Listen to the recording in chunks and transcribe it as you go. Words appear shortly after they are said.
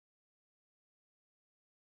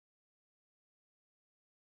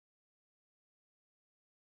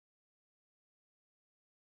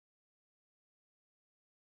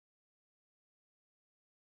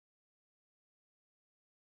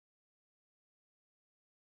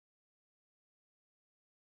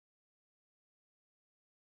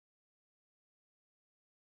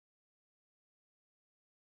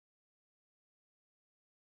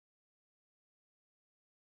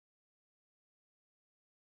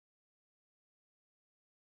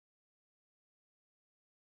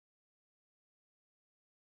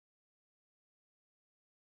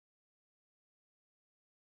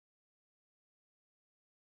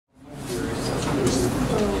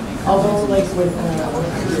with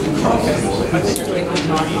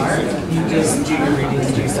non-art, you just do your readings,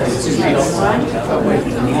 do just read all the time. But with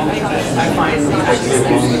me, I find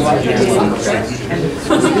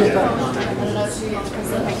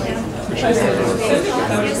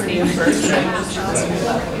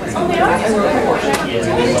oh, they are?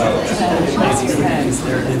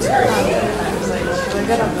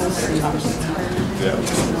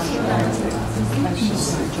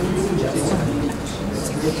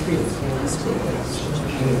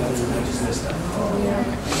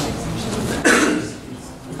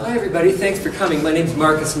 Hi everybody, thanks for coming. My name is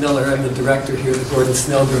Marcus Miller. I'm the director here at the Gordon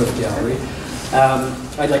Snellgrove Gallery.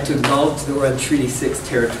 I'd like to acknowledge that we're on Treaty 6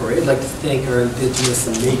 territory. I'd like to thank our Indigenous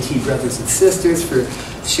and Métis brothers and sisters for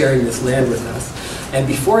sharing this land with us. And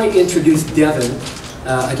before I introduce Devon,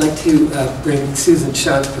 I'd like to bring Susan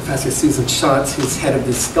Shantz, Professor Susan Shantz, who's head of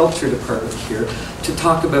the sculpture department here, to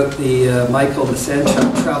talk about the Michael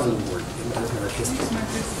Misanchuk Travel Award in art history.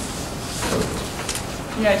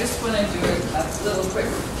 Yeah, I just want to do a little quick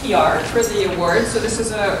PR for the award. So this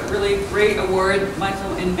is a really great award,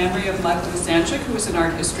 Michael, in memory of Michael Misanchuk, who was an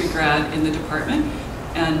art history grad in the department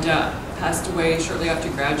and passed away shortly after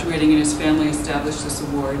graduating, and his family established this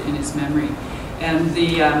award in his memory. And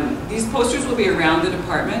these posters will be around the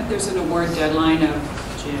department. There's an award deadline of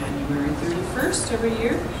January 31st every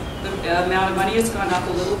year. The amount of money has gone up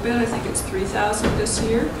a little bit. I think it's $3,000 this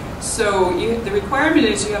year. So the requirement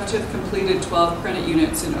is you have to have completed 12 credit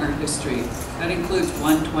units in art history. That includes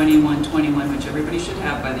 120, 121, which everybody should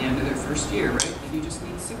have by the end of their first year, right? And you just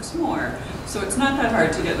need 6 more. So it's not that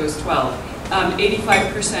hard to get those 12.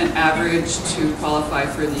 85% average to qualify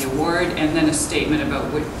for the award, and then a statement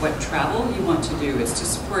about what travel you want to do. Is to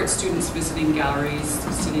support students visiting galleries,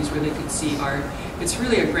 cities where they could see art. It's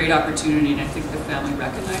really a great opportunity, and I think the family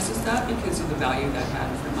recognizes that because of the value that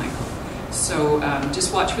had for Michael. So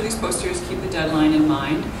just watch for these posters, keep the deadline in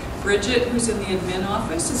mind. Bridget, who's in the admin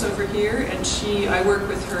office, is over here, and I work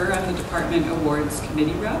with her. I'm the department awards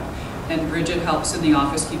committee rep, and Bridget helps in the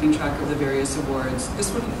office keeping track of the various awards.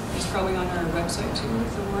 This one is probably on our website too,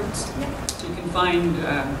 with awards. Yeah. So you can find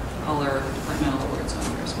all our departmental awards on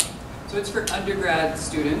there as well. So it's for undergrad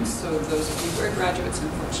students, so those of you who are graduates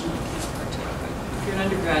unfortunately can't partake, but if you're an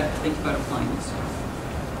undergrad, think about applying this year.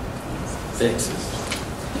 Thanks.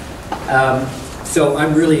 So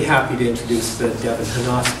I'm really happy to introduce Devon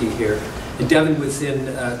Hanofski here. And Devon was in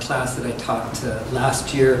a class that I taught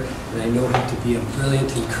last year, and I know him to be a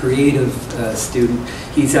brilliant and creative student.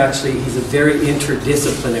 He's a very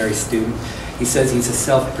interdisciplinary student. He says he's a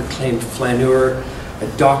self-proclaimed flaneur, a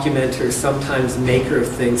documenter, sometimes maker of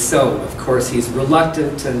things. So, of course, he's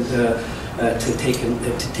reluctant and to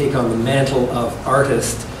take on the mantle of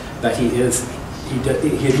artist, but he admits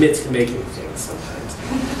to making things sometimes.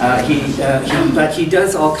 But he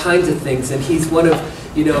does all kinds of things, and he's one of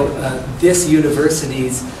this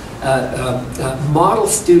university's model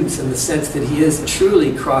students in the sense that he is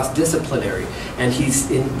truly cross-disciplinary, and he's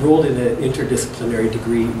enrolled in an interdisciplinary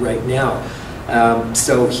degree right now.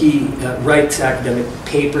 So he writes academic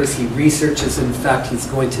papers, he researches. In fact, he's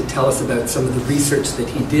going to tell us about some of the research that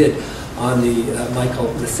he did on the Michael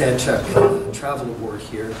Misanchuk Travel Award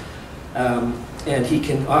here. And he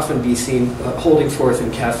can often be seen holding forth in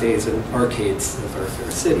cafes and arcades of our fair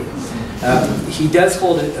city. He does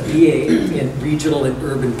hold a BA in regional and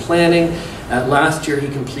urban planning. Last year he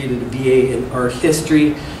completed a BA in art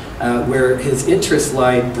history, where his interests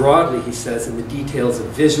lie broadly, he says, in the details of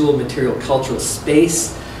visual, material, cultural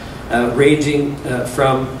space, ranging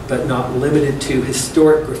from, but not limited to,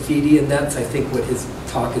 historic graffiti, and that's, I think, what his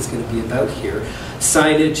talk is going to be about here.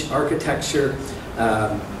 Signage, architecture,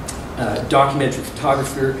 documentary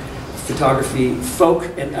photography, folk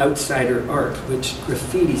and outsider art, which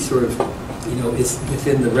graffiti sort of, is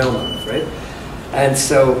within the realm of, right? And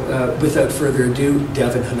so, without further ado,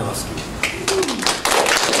 Devon Hanofski.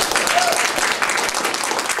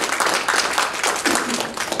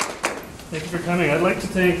 Thank you for coming. I'd like to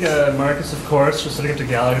thank Marcus, of course, for setting up the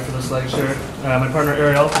gallery for this lecture. My partner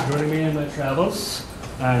Ariel for joining me in my travels,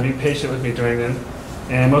 being patient with me during them.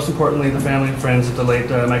 And most importantly, the family and friends of the late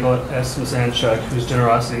Michael S. Misanchuk, whose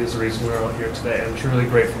generosity is the reason we're all here today. I'm truly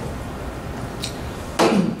grateful.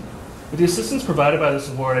 With the assistance provided by this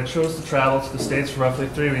award, I chose to travel to the States for roughly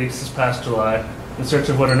 3 weeks this past July in search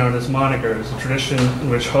of what are known as monikers, a tradition in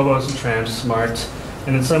which hobos and tramps marked,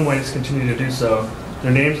 and in some ways continue to do so,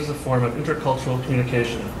 their names as a form of intercultural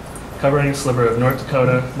communication, covering a sliver of North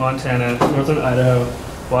Dakota, Montana, northern Idaho,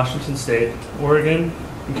 Washington State, Oregon,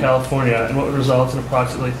 and California, and what would result in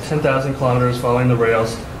approximately 10,000 kilometers following the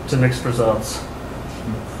rails to mixed results.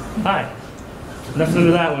 Hi. Nothing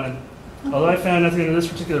under that one. Although I found nothing under this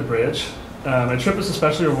particular bridge, My trip was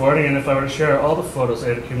especially rewarding, and if I were to share all the photos I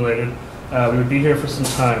had accumulated, we would be here for some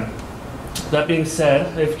time. That being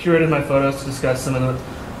said, I've curated my photos to discuss some of the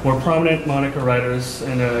more prominent moniker writers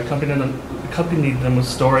and accompanied them with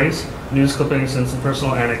stories, news clippings, and some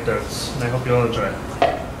personal anecdotes, and I hope you all enjoy.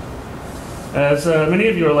 As many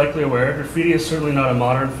of you are likely aware, graffiti is certainly not a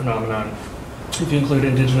modern phenomenon. If you include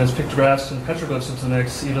indigenous pictographs and petroglyphs into the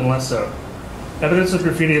mix, even less so. Evidence of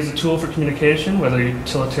graffiti as a tool for communication, whether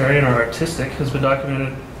utilitarian or artistic, has been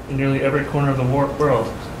documented in nearly every corner of the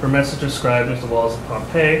world, from messages scribed into the walls of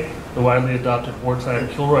Pompeii, the widely adopted wartime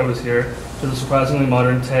Kilroy was here, to the surprisingly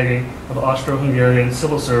modern tagging of Austro-Hungarian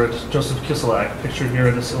civil servant Joseph Kiselak, pictured here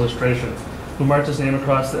in this illustration, who marked his name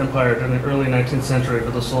across the empire during the early 19th century for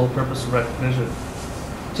the sole purpose of recognition.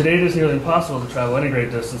 Today it is nearly impossible to travel any great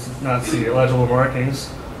distance and not see illegible markings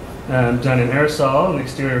done in aerosol on the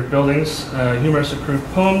exterior of buildings, humorous or crude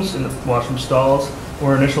poems in the washroom stalls,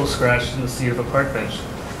 or initials scratched in the seat of a park bench.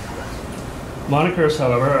 Monikers,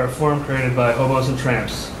 however, are a form created by hobos and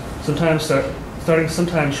tramps, starting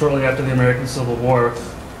sometime shortly after the American Civil War,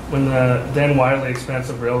 when the then widely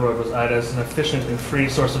expansive railroad was eyed as an efficient and free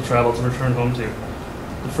source of travel to return home to.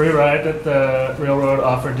 The free ride that the railroad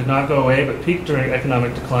offered did not go away, but peaked during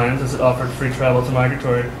economic declines as it offered free travel to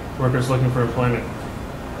migratory workers looking for employment.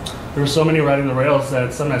 There were so many riding the rails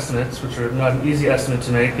that some estimates, which are not an easy estimate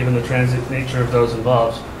to make given the transit nature of those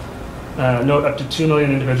involved, note up to 2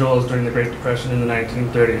 million individuals during the Great Depression in the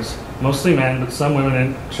 1930s. Mostly men, but some women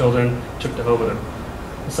and children took to hobo.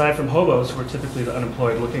 Aside from hobos, who were typically the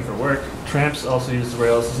unemployed looking for work, tramps also used the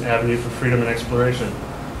rails as an avenue for freedom and exploration.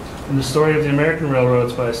 In the story of the American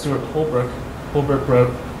railroads by Stuart Holbrook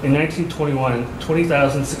wrote, in 1921,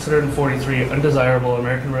 20,643 undesirable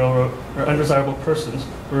undesirable persons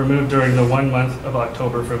were removed during the 1 month of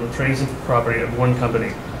October from the transit property of one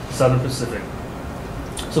company, Southern Pacific.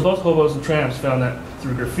 So both hobos and tramps found that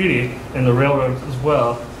through graffiti and the railroad as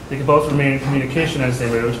well, they could both remain in communication as they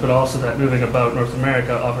moved, but also that moving about North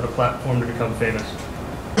America offered a platform to become famous.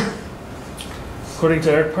 According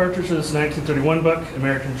to Eric Partridge's 1931 book,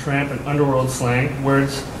 American Tramp and Underworld Slang,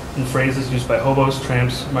 words and phrases used by hobos,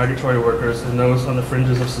 tramps, migratory workers, and those on the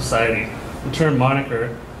fringes of society. The term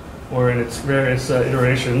moniker, or in its various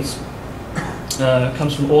iterations,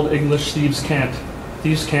 comes from Old English thieves' cant.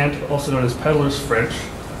 Thieves' cant, also known as peddler's French,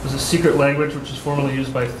 was a secret language which was formerly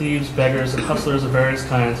used by thieves, beggars, and hustlers of various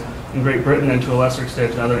kinds in Great Britain and to a lesser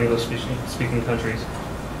extent in other English-speaking countries.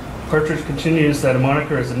 Partridge continues that a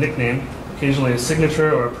moniker is a nickname, occasionally a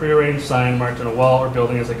signature or a prearranged sign marked on a wall or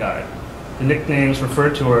building as a guide. The nicknames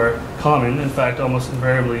referred to are common, in fact almost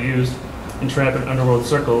invariably used in tramp and underworld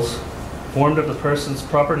circles, formed of the person's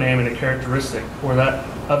proper name and a characteristic, or that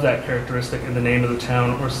of that characteristic in the name of the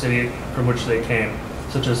town or city from which they came,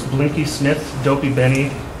 such as Blinky Smith, Dopey Benny,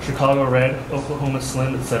 Chicago Red, Oklahoma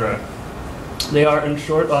Slim, etc. They are, in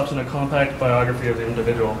short, often a compact biography of the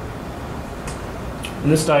individual. In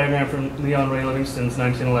this diagram from Leon Ray Livingston's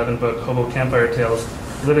 1911 book, Hobo Campfire Tales,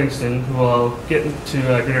 Livingston, who I'll get into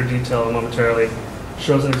greater detail momentarily,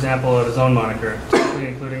 shows an example of his own moniker, typically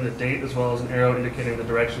including the date as well as an arrow indicating the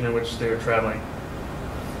direction in which they were traveling.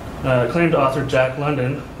 Acclaimed author Jack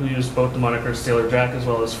London, who used both the monikers Sailor Jack as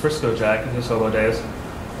well as Frisco Jack in his hobo days,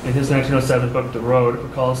 in his 1907 book The Road,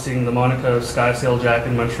 recalls seeing the monica of Skysail Jack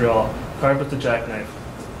in Montreal, carved with the jackknife.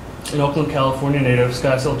 In Oakland, California native,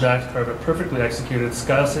 Skysail Jack carved a perfectly executed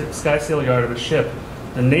skysail yard of a ship,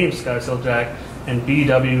 the name Skysail Jack, and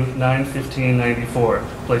BW 91594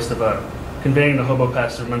 placed above, conveying the hobo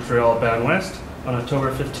passage of Montreal bound west on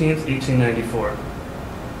October 15, 1894.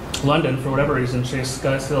 London, for whatever reason, chased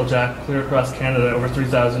Skysail Jack clear across Canada over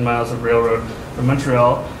 3,000 miles of railroad from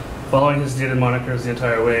Montreal, following his dated monikers the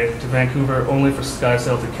entire way, to Vancouver, only for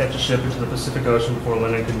Skysail to catch a ship into the Pacific Ocean before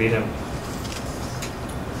London could meet him.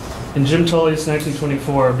 In Jim Tully's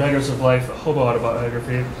 1924 Beggars of Life, a hobo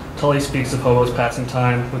autobiography, Tully speaks of hobos passing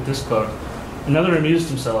time with this quote, "Another amused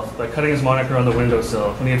himself by cutting his moniker on the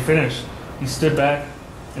windowsill. When he had finished, he stood back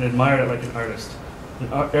and admired it like an artist. An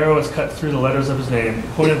arrow was cut through the letters of his name,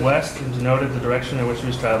 pointed west and denoted the direction in which he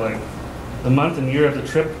was traveling. The month and year of the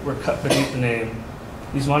trip were cut beneath the name.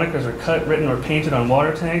 These monikers are cut, written, or painted on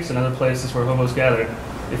water tanks and other places where hobos gather.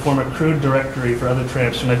 They form a crude directory for other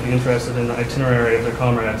tramps who might be interested in the itinerary of their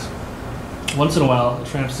comrades. Once in a while, a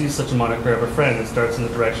tramp sees such a moniker of a friend and starts in the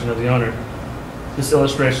direction of the owner." This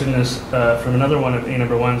illustration is from another one of A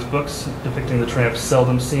No. 1's books depicting the tramp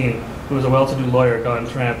Seldom Seen, who was a well-to-do lawyer gone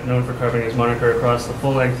tramp known for carving his moniker across the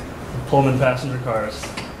full length of Pullman passenger cars,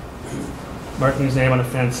 marking his name on a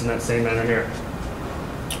fence in that same manner here.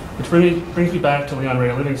 Which brings me back to Leon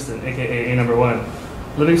Ray Livingston, aka A No. 1,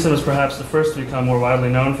 Livingston was perhaps the first to become more widely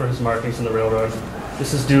known for his markings in the railroad.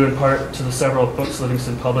 This is due in part to the several books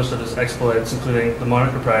Livingston published of his exploits, including The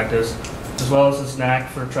Moniker Practice, as well as his knack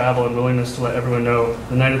for travel and willingness to let everyone know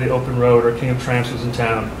the night of the open road or King of Tramps was in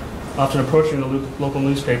town, often approaching the local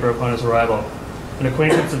newspaper upon his arrival. An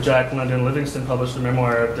acquaintance of Jack London, Livingston published a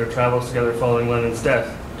memoir of their travels together following London's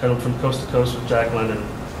death, titled From Coast to Coast with Jack London.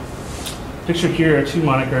 Pictured here are two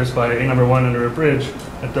monikers by A No. 1 under a bridge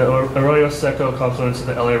at the Arroyo Seco confluence of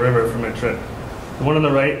the LA River from my trip. The one on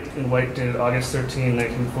the right in white dated August 13,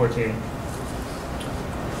 1914.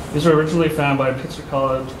 These were originally found by Pitzer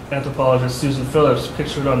College anthropologist Susan Phillips,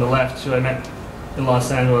 pictured on the left, who I met in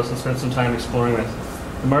Los Angeles and spent some time exploring with.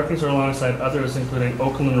 The markings are alongside others, including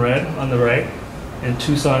Oakland Red on the right and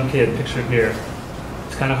Tucson Kid, pictured here.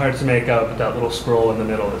 It's kind of hard to make out, but that little scroll in the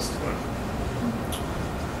middle is the one.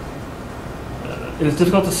 It is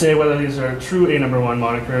difficult to say whether these are true A No. 1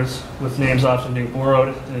 monikers, with names often being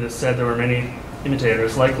borrowed, and it is said there were many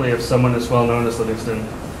imitators, likely of someone as well known as Livingston.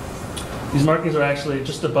 These markings are actually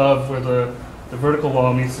just above where the vertical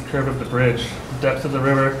wall meets the curve of the bridge, the depth of the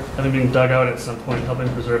river having been dug out at some point, helping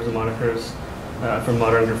preserve the monikers from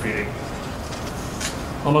modern graffiti.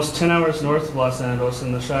 Almost 10 hours north of Los Angeles,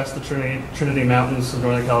 in the Shasta Trinity Mountains of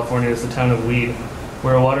Northern California, is the town of Weed,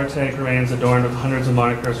 where a water tank remains adorned with hundreds of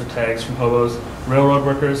monikers or tags from hobos, railroad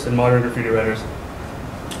workers, and modern graffiti writers.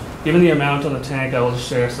 Given the amount on the tank, I will just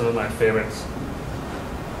share some of my favorites.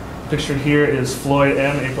 Pictured here is Floyd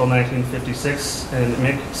M., April 1956, and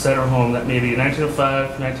Mick Setterholm, that may be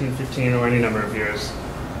 1905, 1915, or any number of years.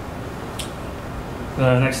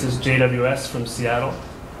 Next is JWS from Seattle.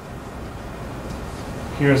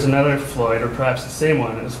 Here is another Floyd, or perhaps the same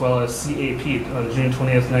one, as well as C.A. Pete on June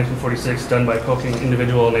 20th, 1946, done by poking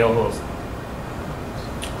individual nail holes.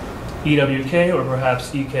 EWK, or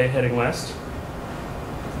perhaps EK heading west.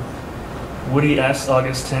 Woody S.,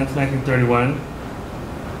 August 10th, 1931.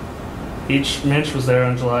 H. Mensch was there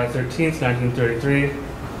on July 13th, 1933.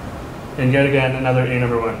 And yet again, another A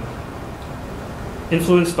No. 1.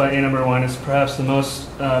 Influenced by A No. 1 is perhaps the most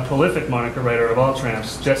prolific moniker writer of all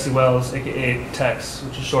tramps, Jesse Wells, aka Tex,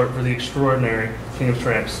 which is short for the extraordinary King of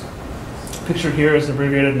Tramps. Pictured here is an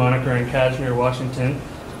abbreviated moniker in Kashmir, Washington.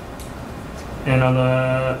 And on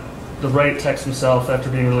the right, Tex himself, after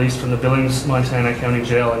being released from the Billings, Montana County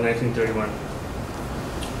Jail in 1931.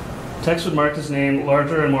 Tex would mark his name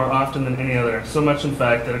larger and more often than any other, so much in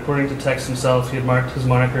fact that according to Tex himself, he had marked his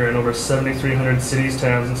moniker in over 7,300 cities,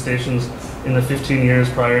 towns, and stations in the 15 years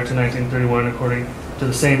prior to 1931, according to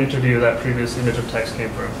the same interview that previous image of Tex came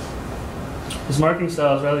from. His marking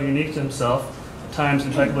style is rather unique to himself, at times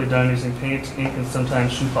impeccably done using paint, ink, and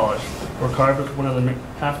sometimes shoe polish, or carved with one of the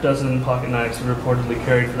half-dozen pocket knives he reportedly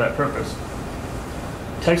carried for that purpose.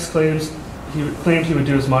 Tex claimed he would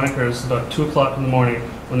do his monikers about 2 o'clock in the morning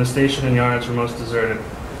when the station and yards were most deserted.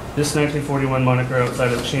 This 1941 moniker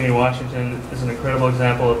outside of Cheney, Washington is an incredible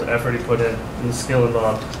example of the effort he put in and the skill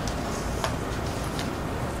involved.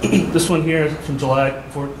 This one here is from July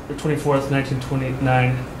 24th,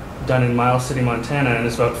 1929, done in Miles City, Montana, and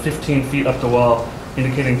is about 15 feet up the wall,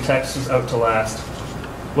 indicating Tex was out to last.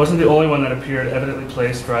 It wasn't the only one that appeared evidently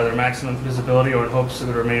placed for either maximum visibility or in hopes it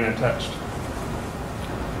would remain untouched.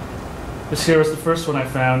 This here was the first one I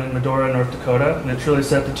found in Medora, North Dakota, and it truly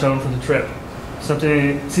set the tone for the trip.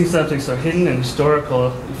 Seeing something so hidden and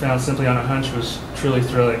historical you found simply on a hunch was truly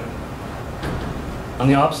thrilling. On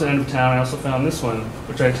the opposite end of town, I also found this one,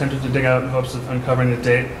 which I attempted to dig out in hopes of uncovering the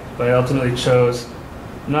date, but I ultimately chose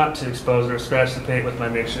not to expose it or scratch the paint with my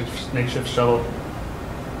makeshift shovel.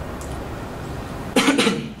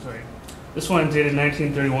 Sorry. This one, dated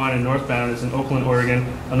 1931 and northbound, is in Oakland, Oregon,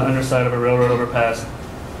 on the underside of a railroad overpass.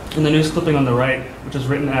 And the news clipping on the right, which was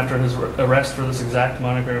written after his arrest for this exact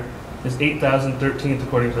moniker, is 8,013th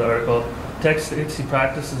according to the article. Tex states he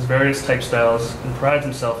practices various type styles and prides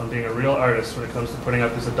himself on being a real artist when it comes to putting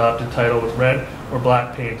up his adopted title with red or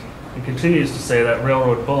black paint, and continues to say that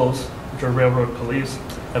railroad bulls, which are railroad police,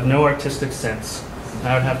 have no artistic sense.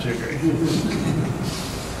 I would have to agree.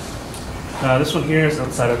 This one here is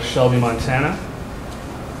outside of Shelby, Montana.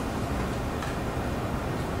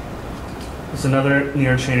 It's another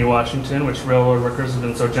near Cheney, Washington, which railroad workers have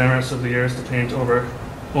been so generous over the years to paint over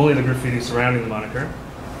only the graffiti surrounding the moniker.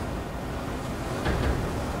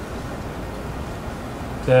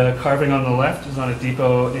 The carving on the left is on a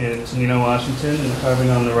depot in Tenino, Washington, and the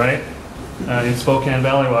carving on the right in Spokane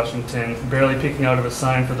Valley, Washington, barely peeking out of a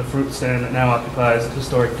sign for the fruit stand that now occupies the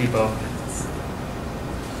historic depot.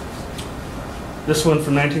 This one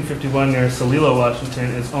from 1951 near Celilo,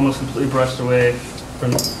 Washington, is almost completely brushed away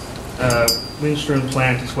from wind-strewn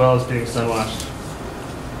plant as well as being sun-washed.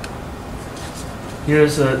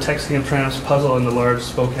 Here's a Tex King of Tramps puzzle in the large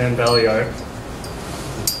Spokane Valley yard.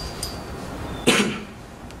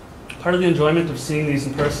 Part of the enjoyment of seeing these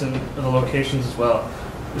in person are the locations as well.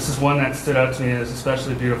 This is one that stood out to me as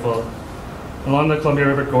especially beautiful. Along the Columbia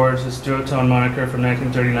River Gorge, this duotone moniker from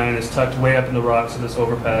 1939 is tucked way up in the rocks of this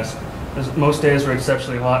overpass. As most days were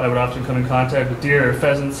exceptionally hot, I would often come in contact with deer or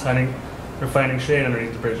pheasants hiding or finding shade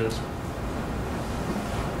underneath the bridges.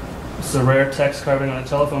 This is a rare text carving on a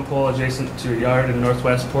telephone pole adjacent to a yard in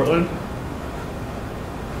northwest Portland.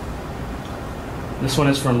 This one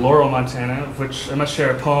is from Laurel, Montana, of which I must share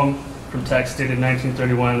a poem from text dated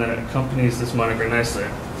 1931 that accompanies this moniker nicely.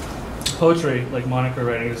 Poetry, like moniker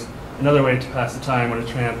writing, is another way to pass the time when a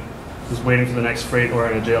tramp is waiting for the next freight or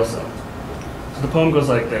in a jail cell. So the poem goes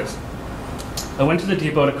like this. I went to the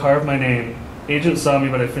depot to carve my name. Agent saw me,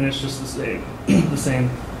 but I finished just the same. the same.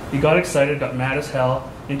 He got excited, got mad as hell.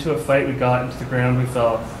 Into a fight we got, into the ground we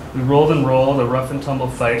fell. We rolled and rolled, a rough and tumble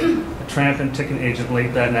fight. A tramp and ticket agent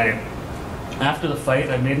late that night. After the fight,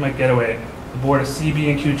 I made my getaway aboard a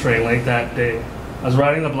CB&Q train late that day. I was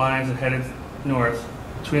riding the blinds and headed north.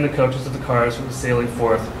 Between the coaches of the cars we were sailing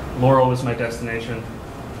forth. Laurel was my destination.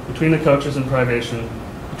 Between the coaches and privation.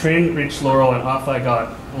 The train reached Laurel and off I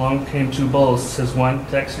got. Along came two bulls, says one,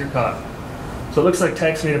 Tex, you're caught. So it looks like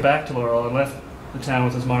Tex made it back to Laurel and left the town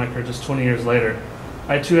with his moniker just 20 years later.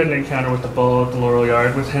 I too had an encounter with the bull at the Laurel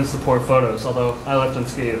yard, with hence the poor photos, although I left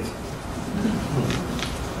unscathed.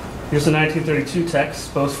 Here's the 1932 Tex,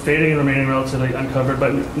 both fading and remaining relatively uncovered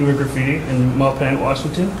by newer graffiti in Maupin,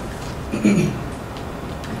 Washington.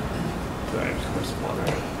 Sorry, just pour some water.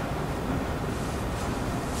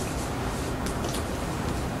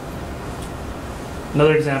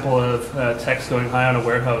 Another example of Tex going high on a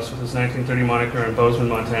warehouse with his 1930 moniker in Bozeman,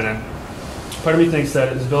 Montana. Part of me thinks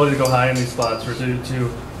that his ability to go high in these spots were due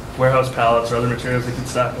to warehouse pallets or other materials that could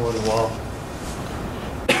stack along the wall.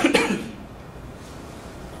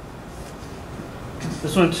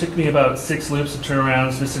 This one took me about 6 loops of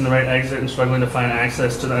turnarounds, missing the right exit and struggling to find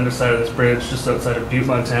access to the underside of this bridge just outside of Butte,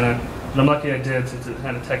 Montana. But I'm lucky I did, since it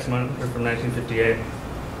had a Tex moniker from 1958.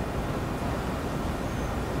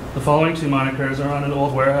 The following two monikers are on an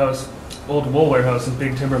old wool warehouse in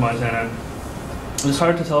Big Timber, Montana. It was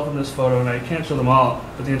hard to tell from this photo, and I can't show them all,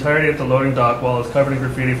 but the entirety of the loading dock wall is covered in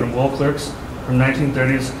graffiti from wool clerks from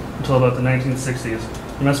 1930s until about the 1960s.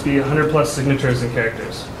 There must be 100 plus signatures and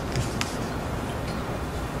characters.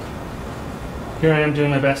 Here I am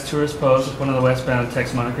doing my best tourist pose with one of the westbound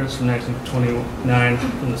Tex monikers from 1929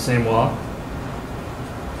 from the same wall.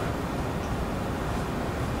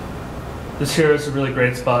 This here is a really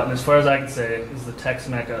great spot, and as far as I can say, is the Tex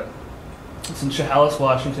Mecca. It's in Chehalis,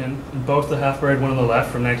 Washington, and both the half-buried one on the left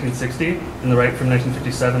from 1960 and the right from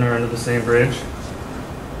 1957 are under the same bridge.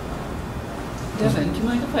 Devon, do you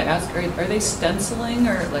mind if I ask, are they stenciling,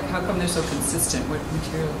 or like how come they're so consistent? What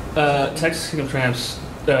material? Tex King of Tramps,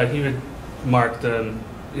 he would mark them,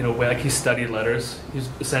 like he studied letters. He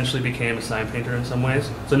essentially became a sign painter in some ways.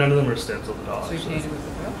 So none of them were stenciled at all. So he painted with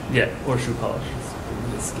the brush? Yeah, or shoe polish.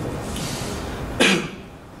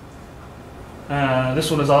 This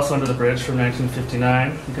one is also under the bridge from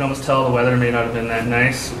 1959. You can almost tell the weather may not have been that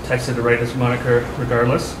nice. Tex had to write his moniker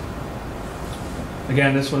regardless.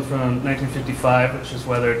 Again, this one from 1955, which is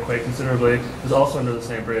weathered quite considerably, is also under the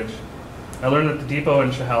same bridge. I learned that the depot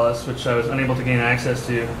in Chehalis, which I was unable to gain access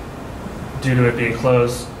to due to it being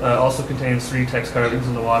closed, also contains 3 Tex carvings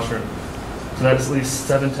in the washroom. So that is at least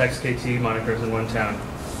 7 Tex KT monikers in one town.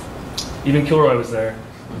 Even Kilroy was there.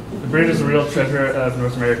 The bridge is a real treasure of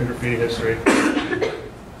North American graffiti history.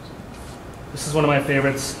 This is one of my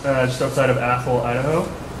favorites, just outside of Athol, Idaho.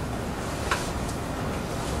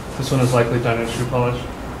 This one is likely done in shoe polish.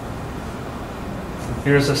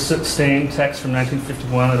 Here's a soot-stained Tex from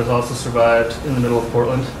 1951 that has also survived in the middle of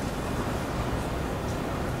Portland.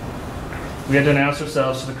 We had to announce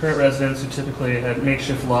ourselves to the current residents who typically had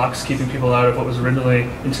makeshift locks keeping people out of what was originally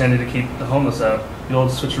intended to keep the homeless out, the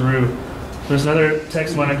old switcheroo. There's another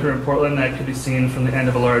Tex moniker in Portland that could be seen from the end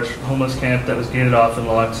of a large homeless camp that was gated off and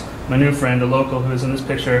locked. My new friend, a local who is in this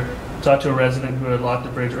picture, talked to a resident who had locked the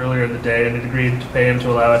bridge earlier in the day and had agreed to pay him to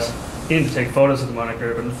allow us in to take photos of the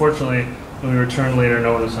moniker, but unfortunately, when we returned later,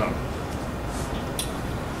 no one was home.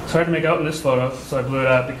 It's hard to make out in this photo, so I blew it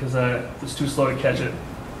out because I was too slow to catch it.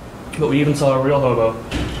 But we even saw a real hobo,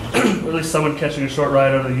 or at least someone catching a short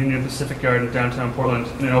ride out of the Union Pacific Yard in downtown Portland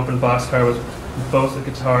in an open boxcar with both a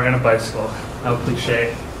guitar and a bicycle. How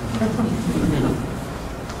cliche.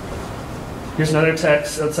 Here's another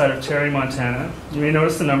Tex outside of Terry, Montana. You may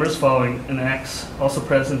notice the numbers following an X, also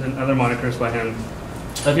present in other monikers by him.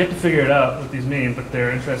 I've yet to figure it out what these mean, but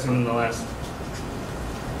they're interesting nonetheless.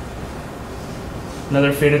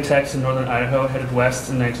 Another faded Tex in northern Idaho headed west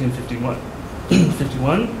in 1951.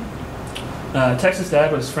 Tex's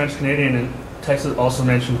dad was French-Canadian, and Tex also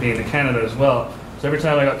mentioned being in Canada as well. So every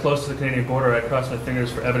time I got close to the Canadian border, I crossed my fingers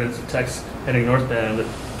for evidence of Tex heading northbound, but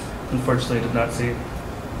unfortunately did not see.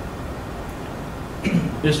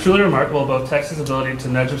 It is truly remarkable about Tex's ability to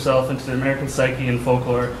nudge himself into the American psyche and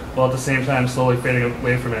folklore, while at the same time slowly fading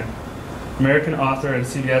away from it. American author and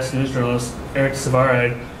CBS News journalist Eric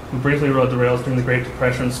Sevareid, who briefly rode the rails during the Great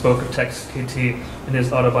Depression, spoke of Tex KT in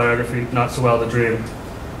his autobiography, Not So Well to Dream.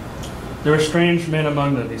 There were strange men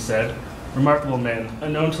among them, he said, remarkable men,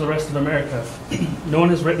 unknown to the rest of America. No one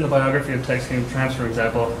has written the biography of Tex Tramps, for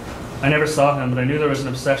example. I never saw him, but I knew there was an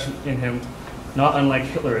obsession in him, not unlike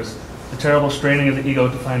Hitler's, the terrible straining of the ego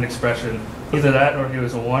to find expression. Either that, or he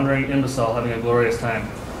was a wandering imbecile having a glorious time.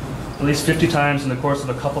 At least 50 times in the course of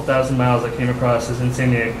a couple thousand miles I came across his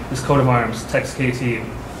insignia, his coat of arms, Tex KT.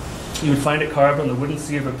 You would find it carved on the wooden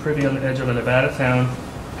seat of a privy on the edge of a Nevada town,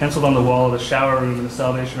 penciled on the wall of a shower room in the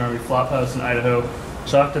Salvation Army flophouse in Idaho,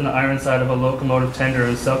 chalked in the iron side of a locomotive tender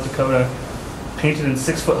in South Dakota, painted in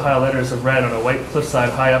 6-foot-high letters of red on a white cliffside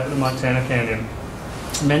high up in the Montana Canyon.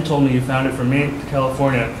 Men told me you found it from Maine to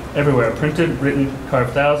California, everywhere, printed, written,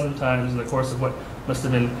 carved thousands of times in the course of what must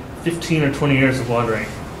have been 15 or 20 years of wandering.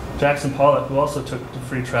 Jackson Pollock, who also took to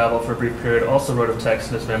free travel for a brief period, also wrote of Tex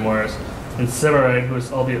in his memoirs, and Sevareid, who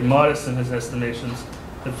was albeit modest in his estimations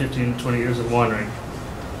of 15 to 20 years of wandering.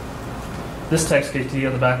 This Tex KT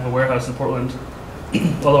on the back of a warehouse in Portland,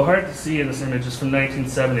 although hard to see in this image, is from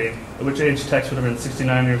 1970, at which age Tex would have been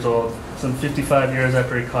 69 years old, some 55 years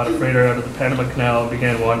after he caught a freighter out of the Panama Canal and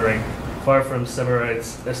began wandering, far from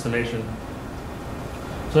Sevareid's estimation.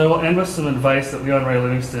 So I will end with some advice that Leon Ray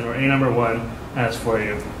Livingston, or A#1, has for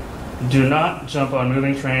you. Do not jump on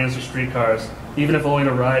moving trains or streetcars, even if only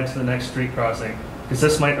to ride to the next street crossing, because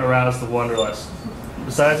this might arouse the wanderlust,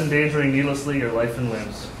 besides endangering needlessly your life and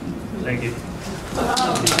limbs. Thank you.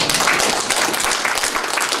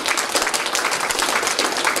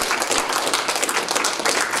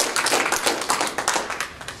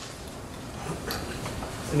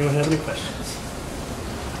 Anyone have any questions?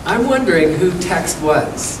 I'm wondering who Tex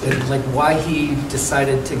was, and like why he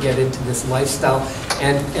decided to get into this lifestyle.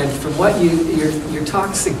 And from what your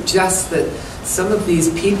talk suggests that some of these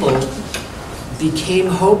people became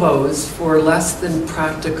hobos for less than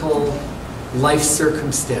practical life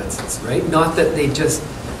circumstances, right? Not that they just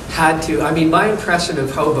had to. I mean, my impression of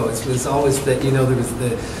hobos was always that, you know, there was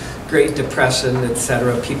the Great Depression,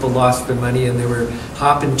 etc. People lost their money and they were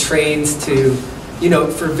hopping trains to, you know,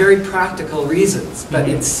 for very practical reasons. But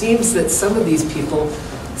it seems that some of these people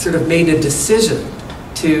sort of made a decision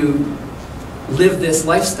to live this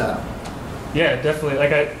lifestyle. Yeah, definitely.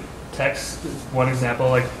 Like Tex is one example.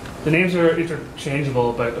 Like the names are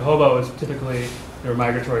interchangeable, but hobo is typically your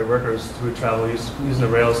migratory workers who travel using the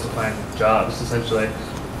rails to find jobs, essentially.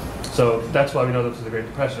 So that's why we know them through the Great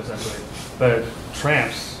Depression, essentially. But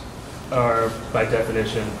tramps are, by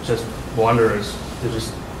definition, just wanderers. They're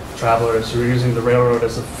just travelers who are using the railroad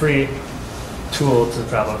as a free tool to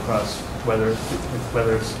travel across, whether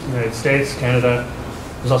it's the United States, Canada.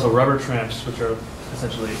 There's also rubber tramps, which are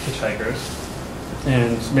essentially hitchhikers.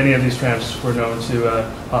 And many of these tramps were known to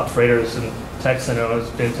hop freighters, and Tex, I know, has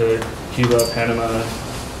been to Cuba, Panama,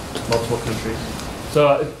 multiple countries.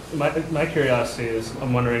 So my curiosity is,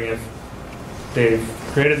 I'm wondering if they've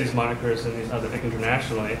created these monikers and these other things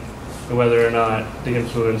internationally, and whether or not they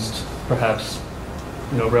influenced perhaps,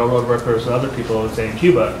 you know, railroad workers or other people, say in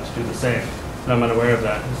Cuba, to do the same. And I'm unaware of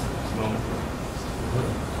that at this moment.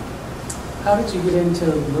 How did you get into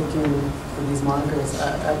looking for these monikers?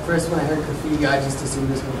 At first, when I heard graffiti, I just assumed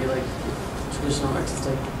this would be like traditional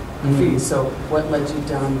artistic graffiti. So what led you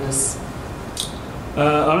down this?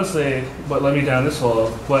 Honestly, what led me down this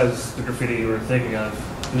hole was the graffiti you were thinking of.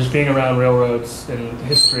 And just being around railroads and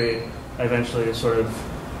history, I eventually sort of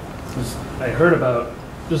I heard about.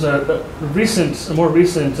 There's a more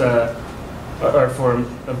recent art form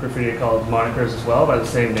of graffiti called monikers as well, by the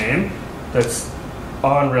same name, that's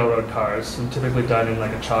on railroad cars and typically done in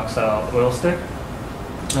like a chalk-style oil stick.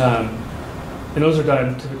 And those are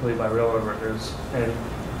done typically by railroad workers and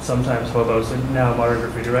sometimes hobos and now modern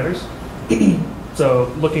graffiti writers.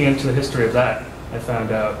 So looking into the history of that, I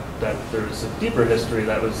found out that there was a deeper history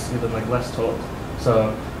that was even like less told.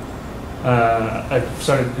 So I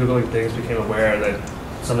started Googling things, became aware that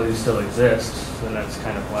some of these still exist, and that's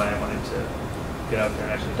kind of why I wanted to get out there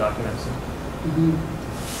and actually document some.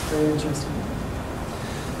 Very interesting.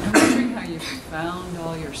 I'm wondering how you found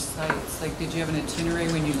all your sites. Like, did you have an itinerary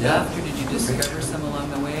when you left, or did you discover some along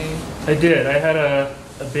the way? I did. I had a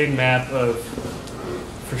big map of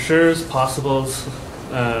for sure's, possibles,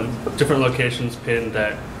 different locations pinned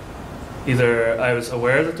that either I was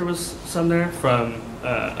aware that there was some there from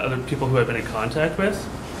other people who I've been in contact with.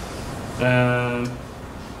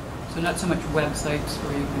 So not so much websites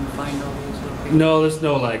where you can find all these locations? No, there's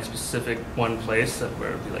no like specific one place that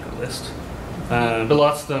where it would be like a list. But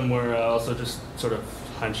lots of them were also just sort of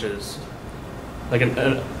hunches. Like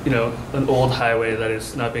an old highway that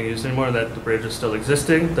is not being used anymore, that the bridge is still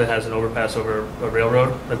existing, that has an overpass over a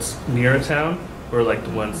railroad that's near a town, were like the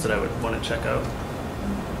ones that I would want to check out.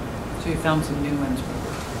 So you found some new ones,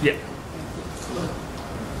 probably? Yeah.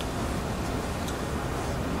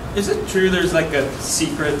 Is it true there's like a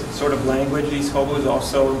secret sort of language these hobos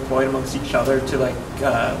also employ amongst each other to like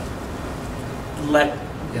let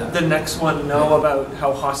the next one know about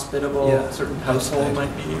how hospitable a certain household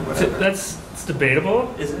might be or whatever? It's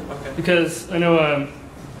debatable. Is it? Okay. Because I know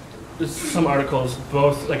there's some articles,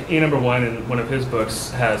 both like A number one in one of his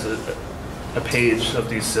books has a page of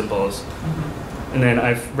these symbols. Mm-hmm. And then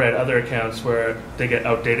I've read other accounts where they get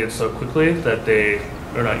outdated so quickly that they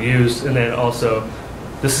are not used. And then also,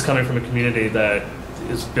 this is coming from a community that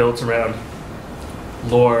is built around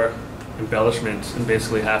lore, embellishment, and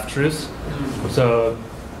basically half-truths. Mm-hmm. So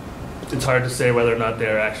it's hard to say whether or not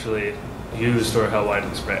they're actually used or how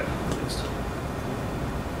widely spread.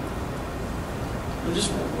 I'm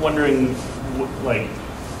just wondering, like,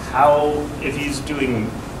 how, if he's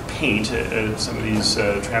doing paint, some of these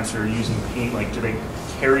tramps are using paint, like, do they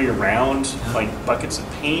carry around, like, buckets of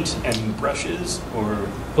paint and brushes, or?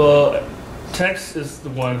 Well, Tex is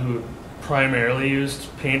the one who primarily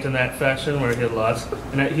used paint in that fashion, where he had lots,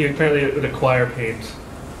 and he apparently would acquire paint.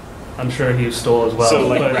 I'm sure he stole as well. So,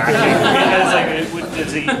 like, racking?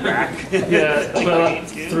 Does he rack? Yeah, like well,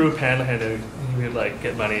 through panhandling, he would, like,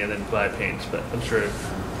 get money and then buy paint, but I'm sure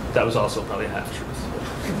that was also probably half-truth.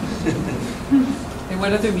 And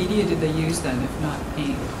what other media did they use then, if not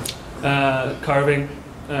paint? Carving,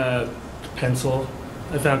 pencil.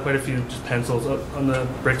 I found quite a few just pencils on the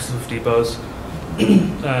bricks of depots.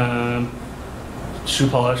 Shoe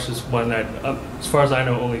polish is one that, as far as I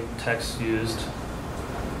know, only Tex used.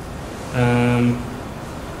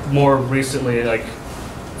 More recently, like,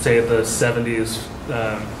 say the 70s,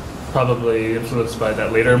 probably influenced by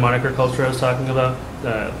that later moniker culture I was talking about,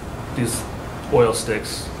 these oil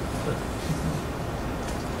sticks.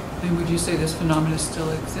 And would you say this phenomenon still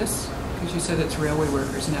exists? Because you said it's railway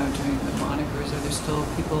workers now doing the monikers. Are there still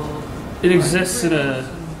people? It exists in a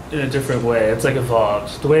different way. It's like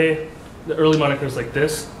evolved. The way the early monikers like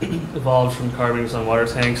this evolved from carvings on water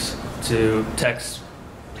tanks to text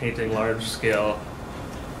painting large scale,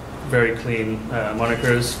 very clean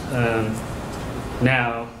monikers.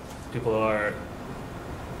 Now people are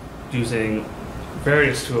using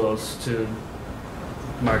various tools to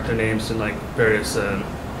mark their names in like various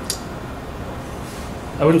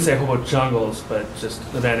I wouldn't say hobo jungles, but just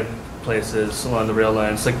abandoned places along the rail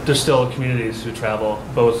lines. Like, there's still communities who travel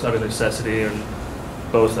both out of necessity and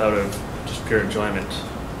both out of just pure enjoyment.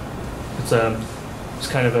 It's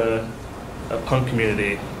kind of a punk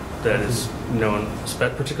community that is known,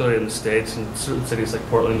 particularly in the States and certain cities like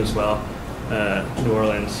Portland as well, New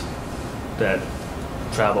Orleans, that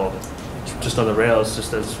travel just on the rails.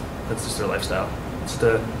 That's just their lifestyle. It's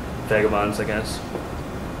the vagabonds, I guess.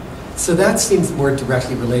 So that seems more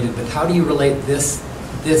directly related, but how do you relate this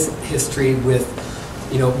history with,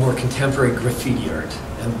 more contemporary graffiti art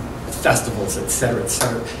and festivals, et cetera, et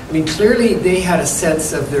cetera? I mean, clearly they had a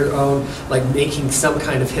sense of their own, like making some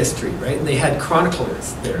kind of history, right? And they had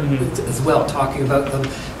chroniclers there as well, talking about them,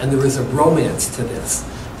 and there was a romance to this,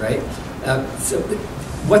 right? So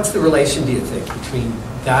what's the relation, do you think, between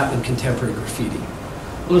that and contemporary graffiti?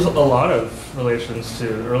 Well, there's a lot of relations to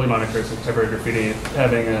early monikers and contemporary graffiti,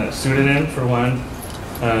 having a pseudonym for one.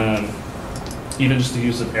 Even just the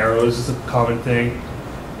use of arrows is a common thing.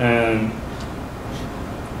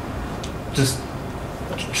 Just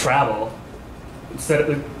travel. Instead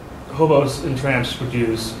of hobos and tramps would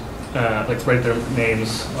use write their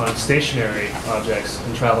names on stationary objects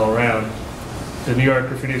and travel around. The New York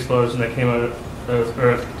graffiti explosion that came out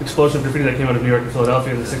of, explosion of graffiti that came out of New York and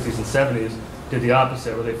Philadelphia in the 60s and 70s did the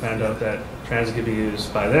opposite, where they found out that transit could be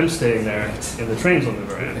used by them staying there and the trains will move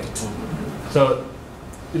around. So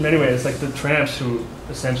in many ways, like the tramps who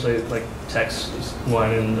essentially, like Tex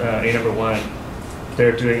one and A number one,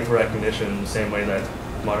 they're doing it for recognition in the same way that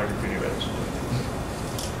modern graffiti writers do.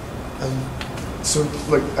 So,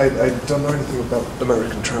 like, I don't know anything about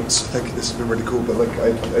American tramps. I think this has been really cool, but like,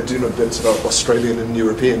 I do know bits about Australian and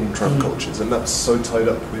European tramp cultures, and that's so tied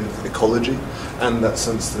up with ecology and that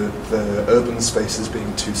sense that the urban spaces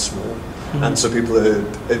being too small. And so people are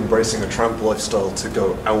embracing a tramp lifestyle to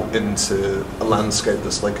go out into a landscape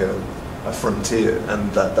that's like a frontier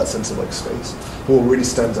and that sense of like space. But what really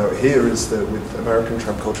stands out here is that with American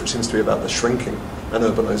tramp culture, it seems to be about the shrinking and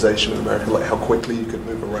urbanization in America, like how quickly you could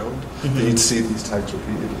move around, that you'd see these tags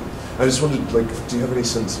repeatedly. I just wondered, like, do you have any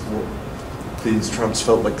sense of what these tramps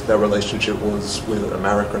felt like their relationship was with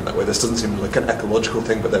America in that way? This doesn't seem like an ecological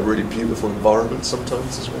thing, but they're really beautiful environments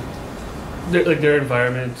sometimes as well. Their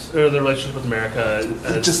environment, or their relationship with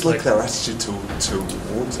America. Just like their attitude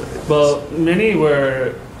towards it. Well, many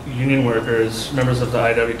were union workers, members of the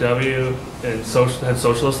IWW, and had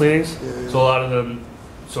socialist leanings. Yeah. So a lot of them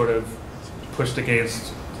sort of pushed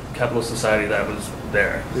against capitalist society that was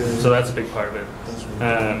there. Yeah. So that's a big part of it. That's really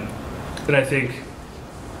And I think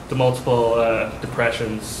the multiple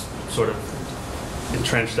depressions sort of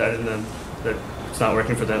entrenched that in them, that it's not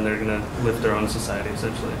working for them, they're going to live their own society,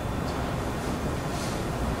 essentially.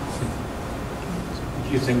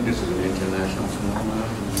 Do you think this is an international phenomenon?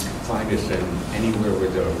 You can find this anywhere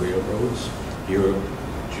with the railroads, Europe,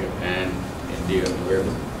 Japan, India,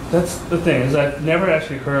 wherever? That's the thing, is I've never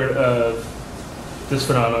actually heard of this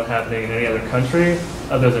phenomenon happening in any other country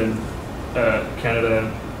other than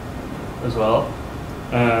Canada as well.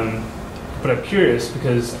 But I'm curious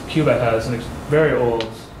because Cuba has a very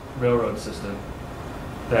old railroad system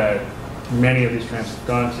that many of these tramps have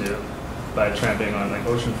gone to by tramping on like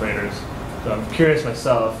ocean freighters. So I'm curious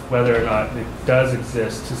myself whether or not it does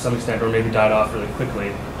exist to some extent or maybe died off really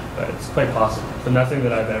quickly, but it's quite possible. But nothing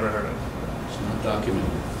that I've ever heard of. It's not documented.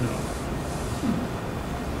 No.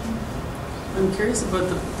 I'm curious about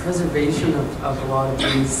the preservation of a lot of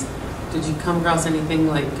these. Did you come across anything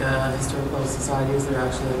like historical societies that are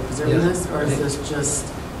actually like, preserving this, or is this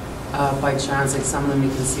just by chance? Like some of them you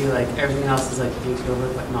can see like everything else is like painted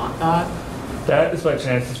over, but not that. That is by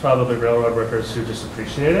chance. It's probably railroad workers who just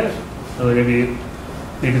appreciate it. Or maybe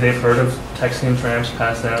they've heard of Texian tramps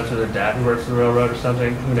passed down to their dad who works the railroad or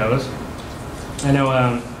something. Who knows? I know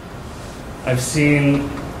I've seen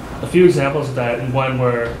a few examples of that. In one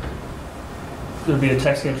where there would be a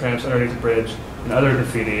Texian tramps underneath the bridge and other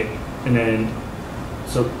graffiti, and then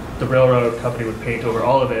so the railroad company would paint over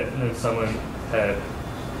all of it, and then someone had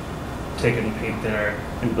taken paint thinner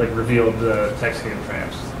and like revealed the Texian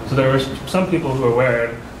tramps. So there were some people who were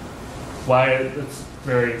aware why there's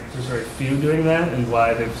very few doing that and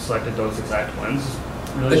why they've selected those exact ones.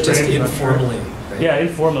 Really But just strange, not sure. informally, right? Yeah,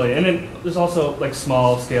 informally. And then there's also like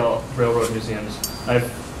small scale railroad museums.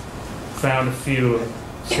 I've found a few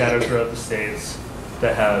scattered throughout the States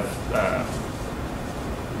that have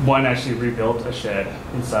one actually rebuilt a shed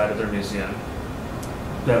inside of their museum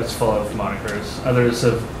that was full of monikers. Others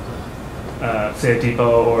have, say, a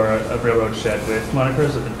depot or a railroad shed with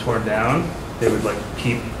monikers have been torn down. They would like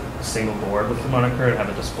keep a single board with the moniker and have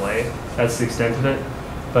a display. That's the extent of it.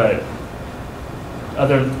 But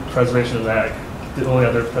other preservation of that, the only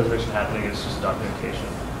other preservation happening is just documentation.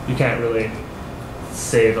 You can't really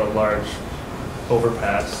save a large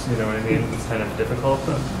overpass, you know what I mean? It's kind of difficult.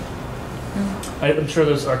 I'm sure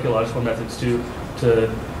there's archaeological methods too to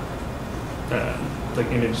like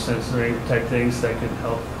image censoring type things that could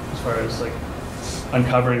help as far as like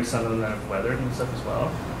uncovering some of them that have weathered and stuff as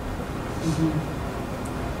well.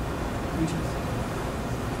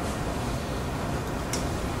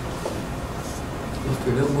 If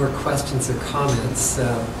there are no more questions or comments,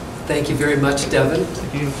 thank you very much, Devon.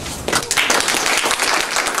 Thank you.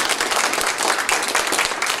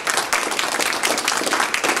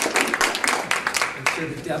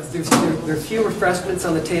 There are a few refreshments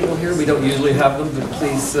on the table here. We don't usually have them, but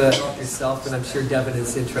please help yourself. And I'm sure Devon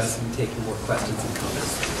is interested in taking more questions and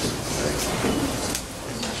comments.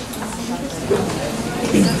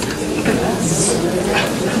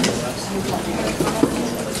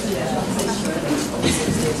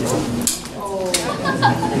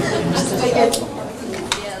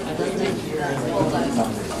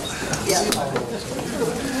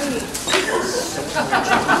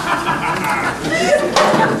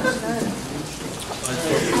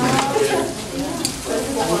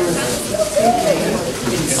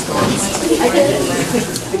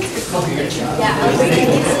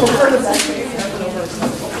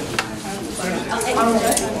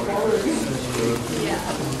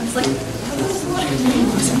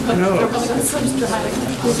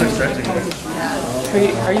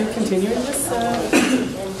 Are you continuing this?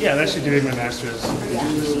 Yeah, I'm actually doing my master's.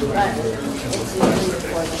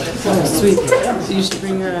 Oh, sweet. So you should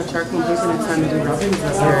bring a charcoal and paper next time you do rubbing.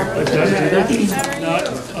 I've done it. Not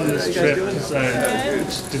on this trip because I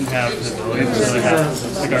just didn't have the ability to really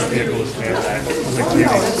have, like our vehicle was made back.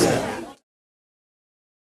 Like,